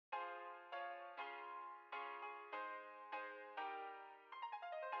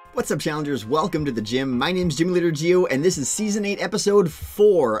What's up, challengers? Welcome to the gym. My name's Gym Leader Gio, and this is Season 8, Episode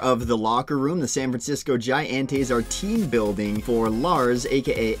 4 of The Locker Room. The San Francisco GiEnteis are team building for Lars,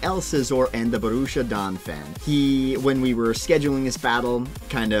 aka El Scizor, and the Borussia Donphan. When we were scheduling this battle,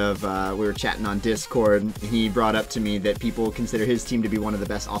 we were chatting on Discord, he brought up to me that people consider his team to be one of the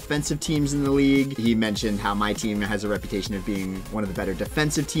best offensive teams in the league. He mentioned how my team has a reputation of being one of the better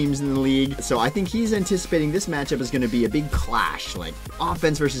defensive teams in the league. So I think he's anticipating this matchup is going to be a big clash, like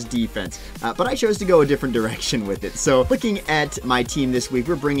offense versus defense, but I chose to go a different direction with it. So looking at my team this week,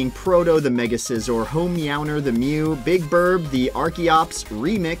 we're bringing Proto, the Mega Scizor, Home Meowner, the Mew, Big Burb, the Archeops,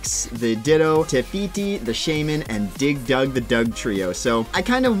 Remix, the Ditto, Tefiti, the Shaman, and Dig Dug, the Doug Trio. So I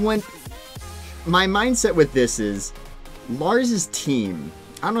kind of went, my mindset with this is, Lars's team,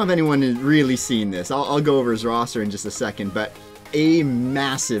 I don't know if anyone has really seen this, I'll go over his roster in just a second, but a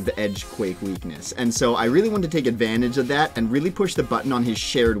massive Edgequake weakness, and so I really want to take advantage of that and really push the button on his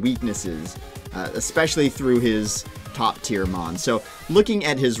shared weaknesses, especially through his top tier mon. So looking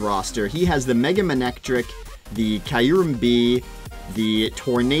at his roster, he has the Mega Manectric, the Kyurem B, the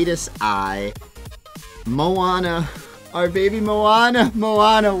Tornadus I, Moana, our baby Moana,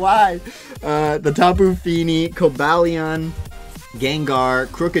 why? The Tapu Fini, Cobalion, Gengar,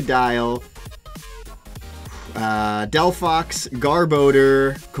 Crocodile, Delphox,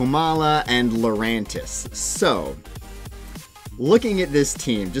 Garbodor, Komala, and Lurantis. So, looking at this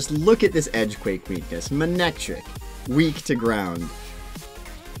team, just look at this Edgequake weakness. Manectric, weak to ground.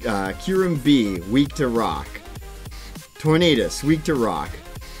 Kyurem B, weak to rock. Tornadus, weak to rock.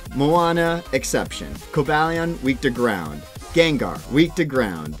 Moana, exception. Cobalion, weak to ground. Gengar, weak to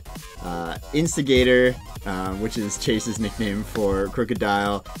ground. Instigator, which is Chase's nickname for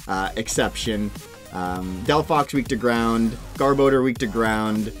Crocodile, exception. Delphox, weak to ground, Garbodor, weak to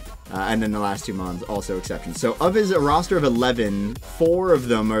ground, and then the last two mons also exceptions. So of his roster of 11, 4 of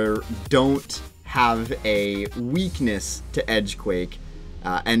them don't have a weakness to Edgequake,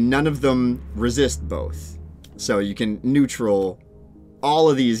 and none of them resist both. So you can neutral all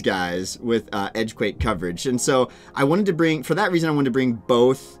of these guys with Edgequake coverage. And so I wanted to bring, for that reason, I wanted to bring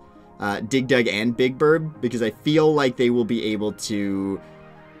both Dig Dug and Big Burb, because I feel like they will be able to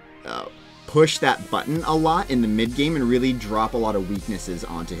push that button a lot in the mid game and really drop a lot of weaknesses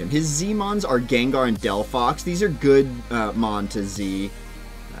onto him. His Z-mons are Gengar and Delphox. These are good mon to Z.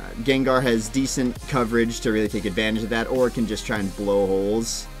 Gengar has decent coverage to really take advantage of that, or can just try and blow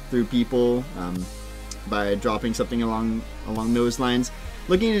holes through people by dropping something along those lines.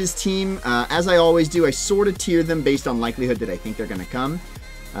 Looking at his team, as I always do, I sort of tier them based on likelihood that I think they're going to come.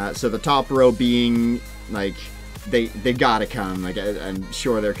 So the top row being, like, they gotta come, like I'm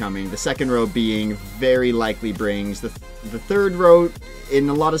sure they're coming. The second row being very likely brings. The third row, in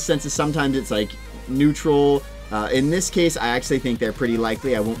a lot of senses, sometimes it's like neutral. In this case, I actually think they're pretty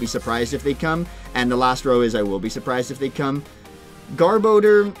likely. I won't be surprised if they come. And the last row is I will be surprised if they come.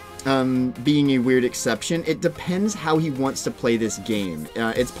 Garbodor being a weird exception. It depends how he wants to play this game.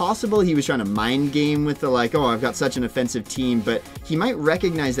 It's possible he was trying to mind game with the like, oh, I've got such an offensive team, but he might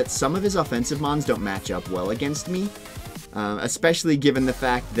recognize that some of his offensive mons don't match up well against me, especially given the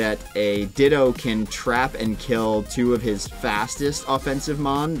fact that a Ditto can trap and kill 2 of his fastest offensive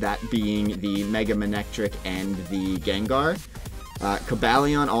mon, that being the Mega Manectric and the Gengar.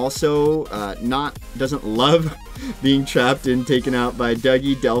 Cobalion also doesn't love being trapped and taken out by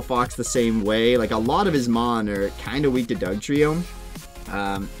Dougie. Delphox the same way. Like, a lot of his mon are kind of weak to Doug Trio.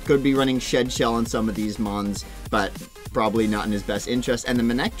 Could be running Shed Shell on some of these mons, but probably not in his best interest. And the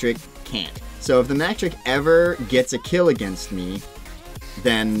Manectric can't. So if the Manectric ever gets a kill against me,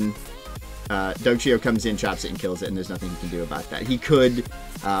 then Doug Trio comes in, traps it, and kills it, and there's nothing he can do about that. He could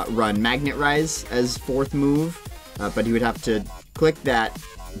run Magnet Rise as 4th move, but he would have to click that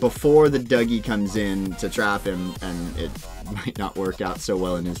before the Dougie comes in to trap him, and it might not work out so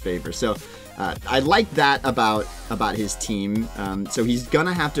well in his favor. So I like that about his team. So he's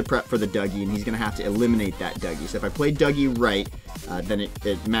gonna have to prep for the Dougie, and he's gonna have to eliminate that Dougie. So if I play Dougie right, then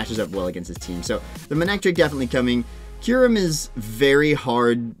it matches up well against his team. So the Manectric definitely coming. Kyurem is very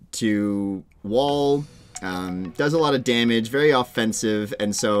hard to wall. Does a lot of damage, very offensive,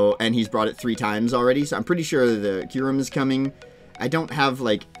 and he's brought it 3 times already, so I'm pretty sure the Kyurem is coming. I don't have,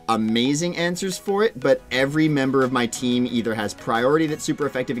 like, amazing answers for it, but every member of my team either has priority that's super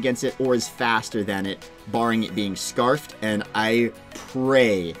effective against it or is faster than it, barring it being scarfed, and I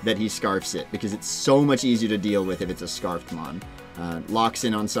pray that he scarfs it, because it's so much easier to deal with if it's a scarfed mon. Locks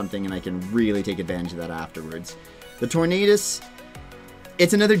in on something, and I can really take advantage of that afterwards. The Tornadus,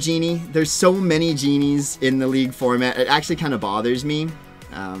 it's another genie. There's so many genies in the league format, it actually kind of bothers me.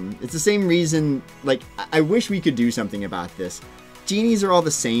 It's the same reason, like, I wish we could do something about this. Genies are all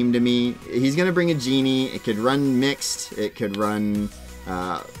the same to me. He's going to bring a Genie. It could run mixed. It could run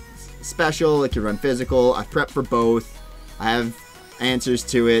special. It could run physical. I've prepped for both. I have answers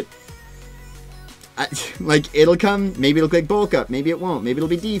to it. Like, it'll come. Maybe it'll click bulk up. Maybe it won't. Maybe it'll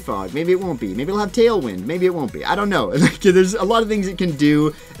be defog. Maybe it won't be. Maybe it'll have tailwind. Maybe it won't be. I don't know. Like, there's a lot of things it can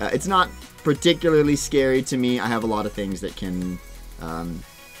do. It's not particularly scary to me. I have a lot of things that can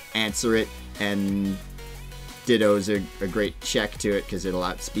answer it, and Ditto's a great check to it because it'll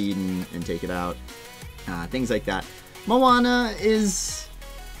outspeed and take it out. Things like that. Moana is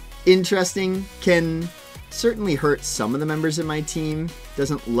interesting. Can certainly hurt some of the members of my team.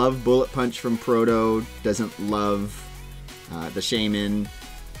 Doesn't love Bullet Punch from Proto. Doesn't love the Shaman.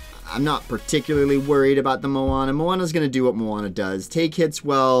 I'm not particularly worried about the Moana. Moana's going to do what Moana does. Take hits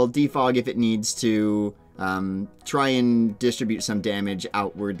well, defog if it needs to, try and distribute some damage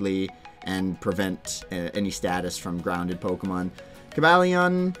outwardly, and prevent any status from grounded Pokemon.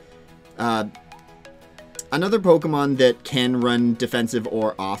 Cobalion, another Pokemon that can run defensive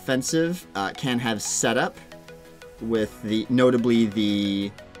or offensive, can have setup with notably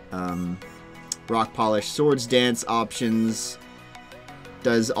the Rock Polish Swords Dance options.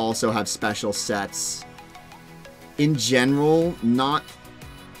 Does also have special sets. In general, not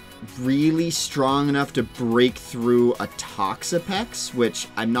really strong enough to break through a Toxapex, which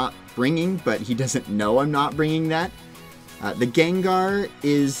I'm not bringing, but he doesn't know I'm not bringing that. The Gengar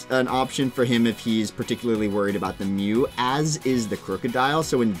is an option for him if he's particularly worried about the Mew, as is the Crocodile.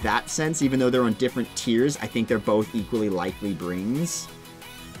 So in that sense, even though they're on different tiers, I think they're both equally likely brings.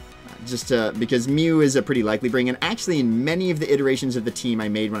 Because Mew is a pretty likely bring, and actually in many of the iterations of the team I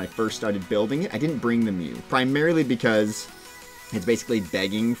made when I first started building it, I didn't bring the Mew, primarily because it's basically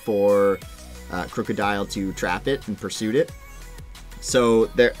begging for Crocodile to trap it and pursue it. So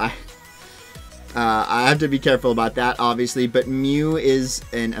there, I have to be careful about that, obviously, but Mew is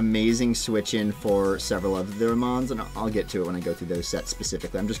an amazing switch-in for several of their mons, and I'll get to it when I go through those sets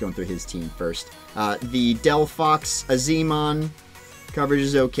specifically. I'm just going through his team first. The Delphox Azemon, coverage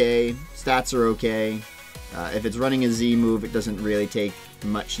is okay, stats are okay. If it's running a Z move, it doesn't really take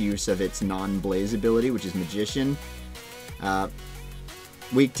much use of its non-blaze ability, which is Magician.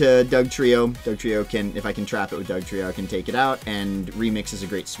 Weak to Dugtrio. Dugtrio can, if I can trap it with Dugtrio, I can take it out, and Remix is a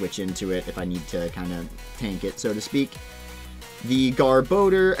great switch into it if I need to kind of tank it, so to speak. The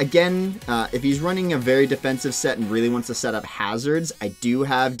Garbodor, again, if he's running a very defensive set and really wants to set up hazards, I do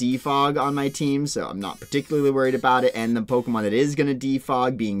have Defog on my team, so I'm not particularly worried about it, and the Pokemon that is going to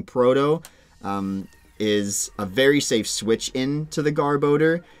Defog, being Proto, is a very safe switch in to the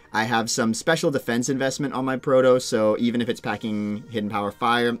Garbodor. I have some special defense investment on my Proto, so even if it's packing Hidden Power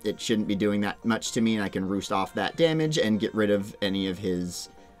Fire, it shouldn't be doing that much to me, and I can roost off that damage and get rid of any of his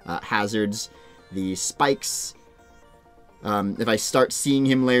hazards. The Spikes, if I start seeing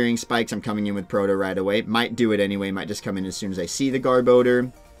him layering Spikes, I'm coming in with Proto right away. Might do it anyway, might just come in as soon as I see the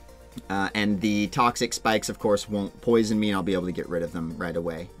Garbodor. And the Toxic Spikes, of course, won't poison me, and I'll be able to get rid of them right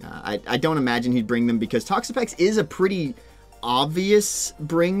away. I don't imagine he'd bring them, because Toxapex is a pretty obvious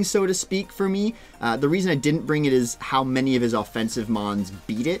bring, so to speak, for me. The reason I didn't bring it is how many of his offensive mons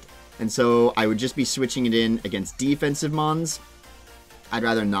beat it, and so I would just be switching it in against defensive mons. I'd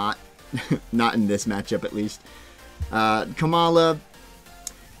rather not, not in this matchup at least. Kamala,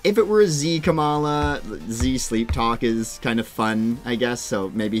 if it were a Z Kamala, Z Sleep Talk is kind of fun, I guess, so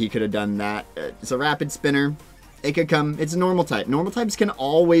maybe he could have done that. It's a Rapid Spinner. It could come. It's a normal type. Normal types can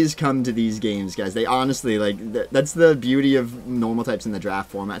always come to these games, guys. They honestly, like, that's the beauty of normal types in the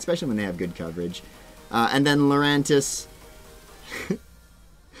draft format, especially when they have good coverage. And then Lurantis.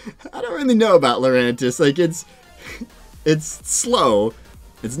 I don't really know about Lurantis. Like, it's slow.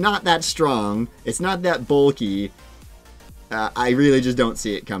 It's not that strong. It's not that bulky. I really just don't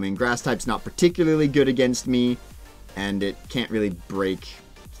see it coming. Grass type's not particularly good against me, and it can't really break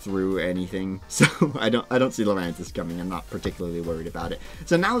through anything, so I don't see Lurantis coming. I'm not particularly worried about it.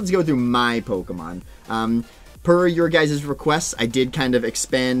 So now let's go through my Pokemon. Per your guys' requests, I did kind of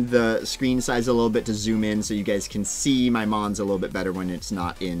expand the screen size a little bit to zoom in so you guys can see my mons a little bit better when it's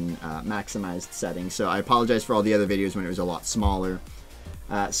not in maximized settings. So I apologize for all the other videos when it was a lot smaller.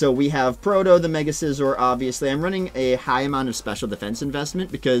 So we have Proto, the Mega Scizor, obviously. I'm running a high amount of special defense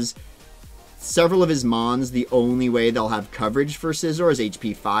investment because several of his mons, the only way they'll have coverage for Scizor is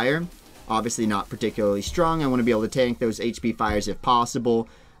HP Fire. Obviously not particularly strong. I want to be able to tank those HP Fires if possible.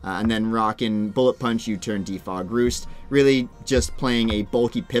 And then rocking Bullet Punch, U-Turn, Defog, Roost. Really just playing a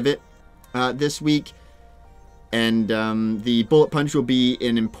bulky pivot this week. And the Bullet Punch will be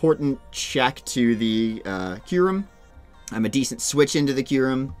an important check to the Kyurem. I'm a decent switch into the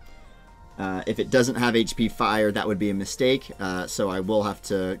Kyurem. If it doesn't have HP Fire, that would be a mistake, so I will have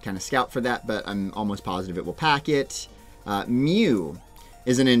to kind of scout for that, but I'm almost positive it will pack it. Mew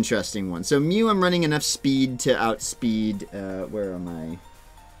is an interesting one. So Mew, I'm running enough speed to outspeed, where are my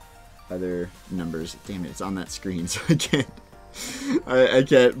other numbers? Damn it, it's on that screen, so I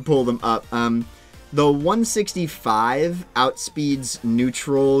can't pull them up. The 165 outspeeds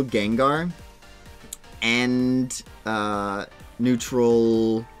neutral Gengar and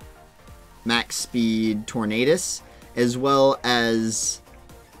neutral max speed Tornadus, as well as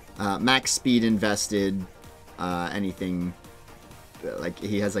max speed invested anything. Like,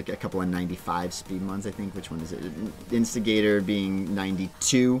 he has like a couple of 95 speed ones, I think. Which one is it? Instigator being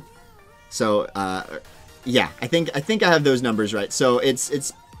 92. So, yeah, I think I have those numbers right. So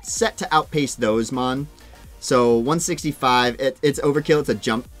it's set to outpace those mon. So 165, it's overkill. It's a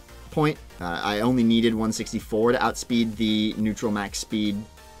jump point. I only needed 164 to outspeed the neutral max speed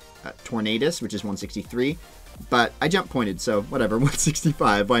Tornadus, which is 163. But I jump pointed, so whatever.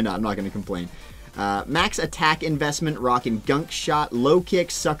 165. Why not? I'm not going to complain. Max attack investment, rockin' gunk shot, low kick,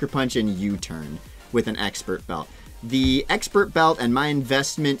 sucker punch, and U-turn with an expert belt. The expert belt and my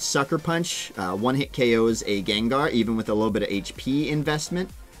investment sucker punch one-hit KOs a Gengar, even with a little bit of HP investment.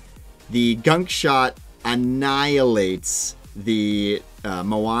 The gunk shot annihilates the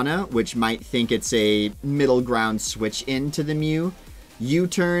Moana, which might think it's a middle ground switch into the Mew.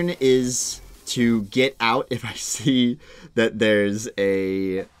 U-turn is to get out if I see that there's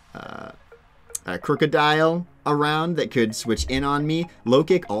a Crocodile around that could switch in on me. Low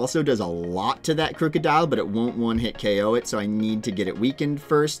kick also does a lot to that Crocodile, but it won't one-hit KO it, so I need to get it weakened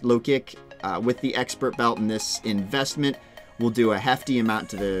first. Low kick with the expert belt and this investment will do a hefty amount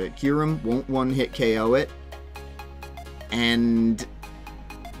to the Kyurem, won't one-hit KO it. And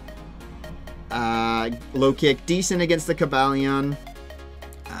low kick, decent against the Cobalion.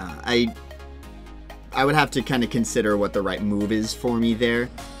 I would have to kind of consider what the right move is for me there.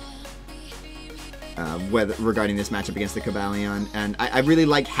 Regarding this matchup against the Cobalion, and I really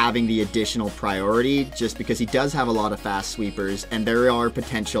like having the additional priority just because he does have a lot of fast sweepers, and there are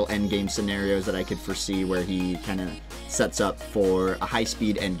potential endgame scenarios that I could foresee where he kind of sets up for a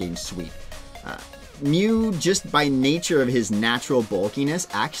high-speed endgame sweep. Mew, just by nature of his natural bulkiness,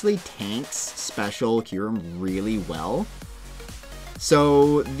 actually tanks special Kyurem really well.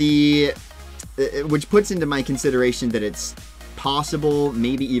 So which puts into my consideration that it's possible,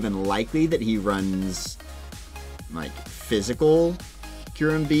 maybe even likely, that he runs like physical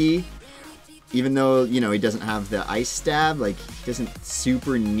Kyurem B, even though, you know, he doesn't have the ice stab, like he doesn't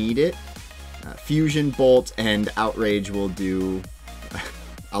super need it. Fusion Bolt and Outrage will do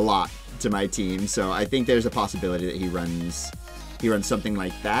a lot to my team, so I think there's a possibility that he runs something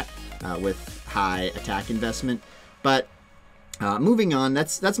like that with high attack investment. But moving on,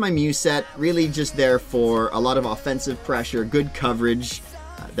 that's my Mew set. Really just there for a lot of offensive pressure, good coverage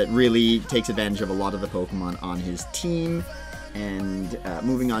that really takes advantage of a lot of the Pokemon on his team. And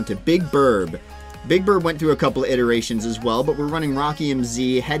moving on to Big Burb. Big Burb went through a couple of iterations as well, but we're running Rocky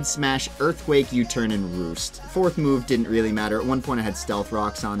MZ, Head Smash, Earthquake, U-Turn, and Roost. Fourth move didn't really matter. At one point I had Stealth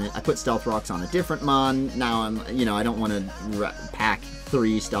Rocks on it. I put Stealth Rocks on a different Mon. Now I don't want to pack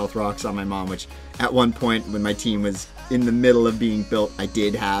 3 Stealth Rocks on my Mon, which at one point when my team was in the middle of being built, I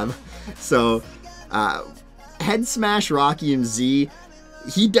did have. So, Head Smash, Rocky MZ,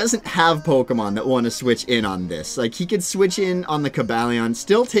 he doesn't have Pokemon that want to switch in on this. Like, he could switch in on the Cobalion,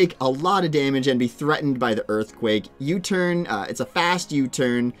 still take a lot of damage, and be threatened by the Earthquake. U-turn, it's a fast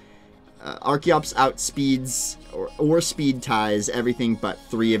U-turn. Archeops outspeeds or speed ties everything but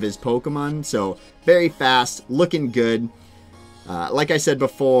 3 of his Pokemon, so very fast, looking good. Like I said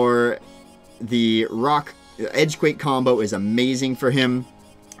before, the Rock Edgequake combo is amazing for him.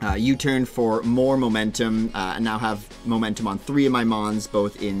 U-turn for more momentum. I now have momentum on 3 of my Mons,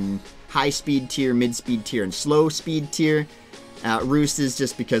 both in high speed tier, mid speed tier, and slow speed tier. Roost is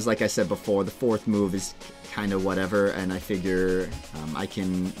just because, like I said before, the 4th move is kind of whatever, and I figure I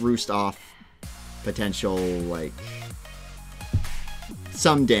can roost off potential, like,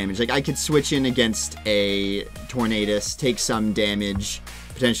 some damage. Like, I could switch in against a Tornadus, take some damage,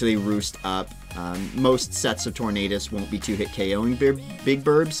 potentially roost up. Most sets of Tornadus won't be 2-hit KOing Big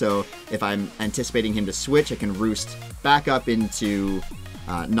Burb, so if I'm anticipating him to switch, I can roost back up into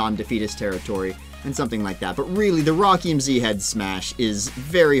non-defeatist territory and something like that. But really, the Rocky MZ Head Smash is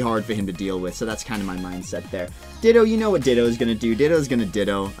very hard for him to deal with, so that's kind of my mindset there. Ditto, you know what Ditto is going to do. Ditto is going to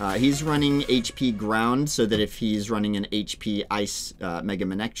Ditto. He's running HP Ground, so that if he's running an HP Ice Mega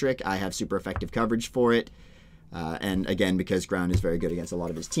Manectric, I have super effective coverage for it. And again, because ground is very good against a lot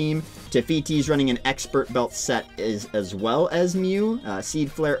of his team. Tefiti's running an expert belt set as well as Mew.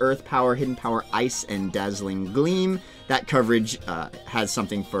 Seed Flare, Earth Power, Hidden Power, Ice, and Dazzling Gleam. That coverage has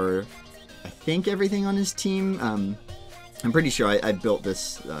something for, I think, everything on his team. I'm pretty sure I built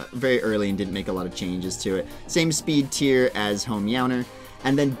this very early and didn't make a lot of changes to it. Same speed tier as Home Yowner.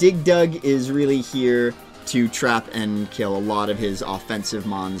 And then Dig Dug is really here to trap and kill a lot of his offensive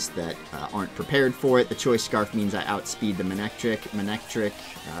mons that aren't prepared for it. The Choice Scarf means I outspeed the Manectric. Manectric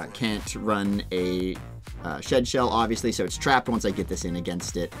can't run a Shed Shell, obviously, so it's trapped once I get this in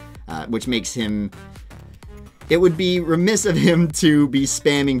against it, which makes him... It would be remiss of him to be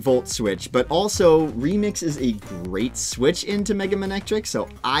spamming Volt Switch, but also Remix is a great switch into Mega Manectric, so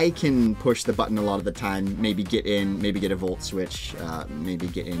I can push the button a lot of the time, maybe get in, maybe get a Volt Switch, maybe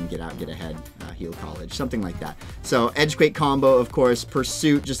get in, get out, get ahead, heal college, something like that. So Edgequake combo, of course,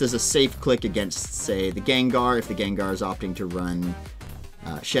 Pursuit just as a safe click against, say, the Gengar, if the Gengar is opting to run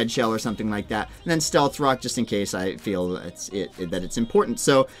Shed Shell or something like that, and then Stealth Rock just in case I feel that it's important.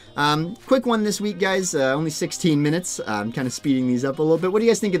 So quick one this week, guys. Only 16 minutes. I'm kind of speeding these up a little bit. What do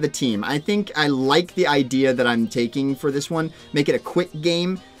you guys think of the team? I think I like the idea that I'm taking for this one. Make it a quick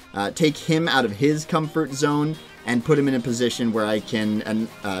game. Take him out of his comfort zone and put him in a position where I can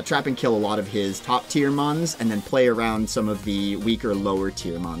trap and kill a lot of his top tier mons and then play around some of the weaker lower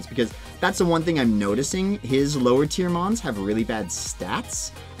tier mons, because that's the one thing I'm noticing. His lower tier mons have really bad stats,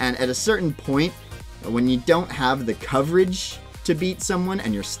 and at a certain point, when you don't have the coverage to beat someone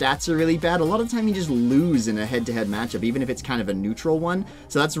and your stats are really bad, a lot of the time you just lose in a head-to-head matchup, even if it's kind of a neutral one.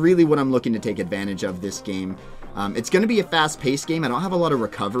 So that's really what I'm looking to take advantage of this game. It's going to be a fast-paced game. I don't have a lot of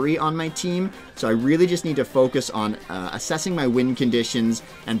recovery on my team, so I really just need to focus on assessing my win conditions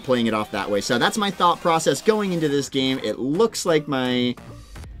and playing it off that way. So that's my thought process going into this game. It looks like my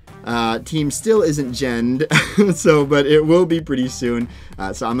team still isn't genned, but it will be pretty soon.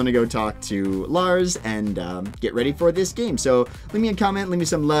 So I'm going to go talk to Lars and get ready for this game. So leave me a comment, leave me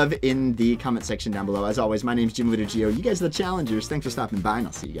some love in the comment section down below. As always, my name's GiEnteis T-Shirts. You guys are the challengers. Thanks for stopping by, and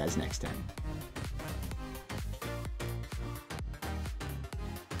I'll see you guys next time.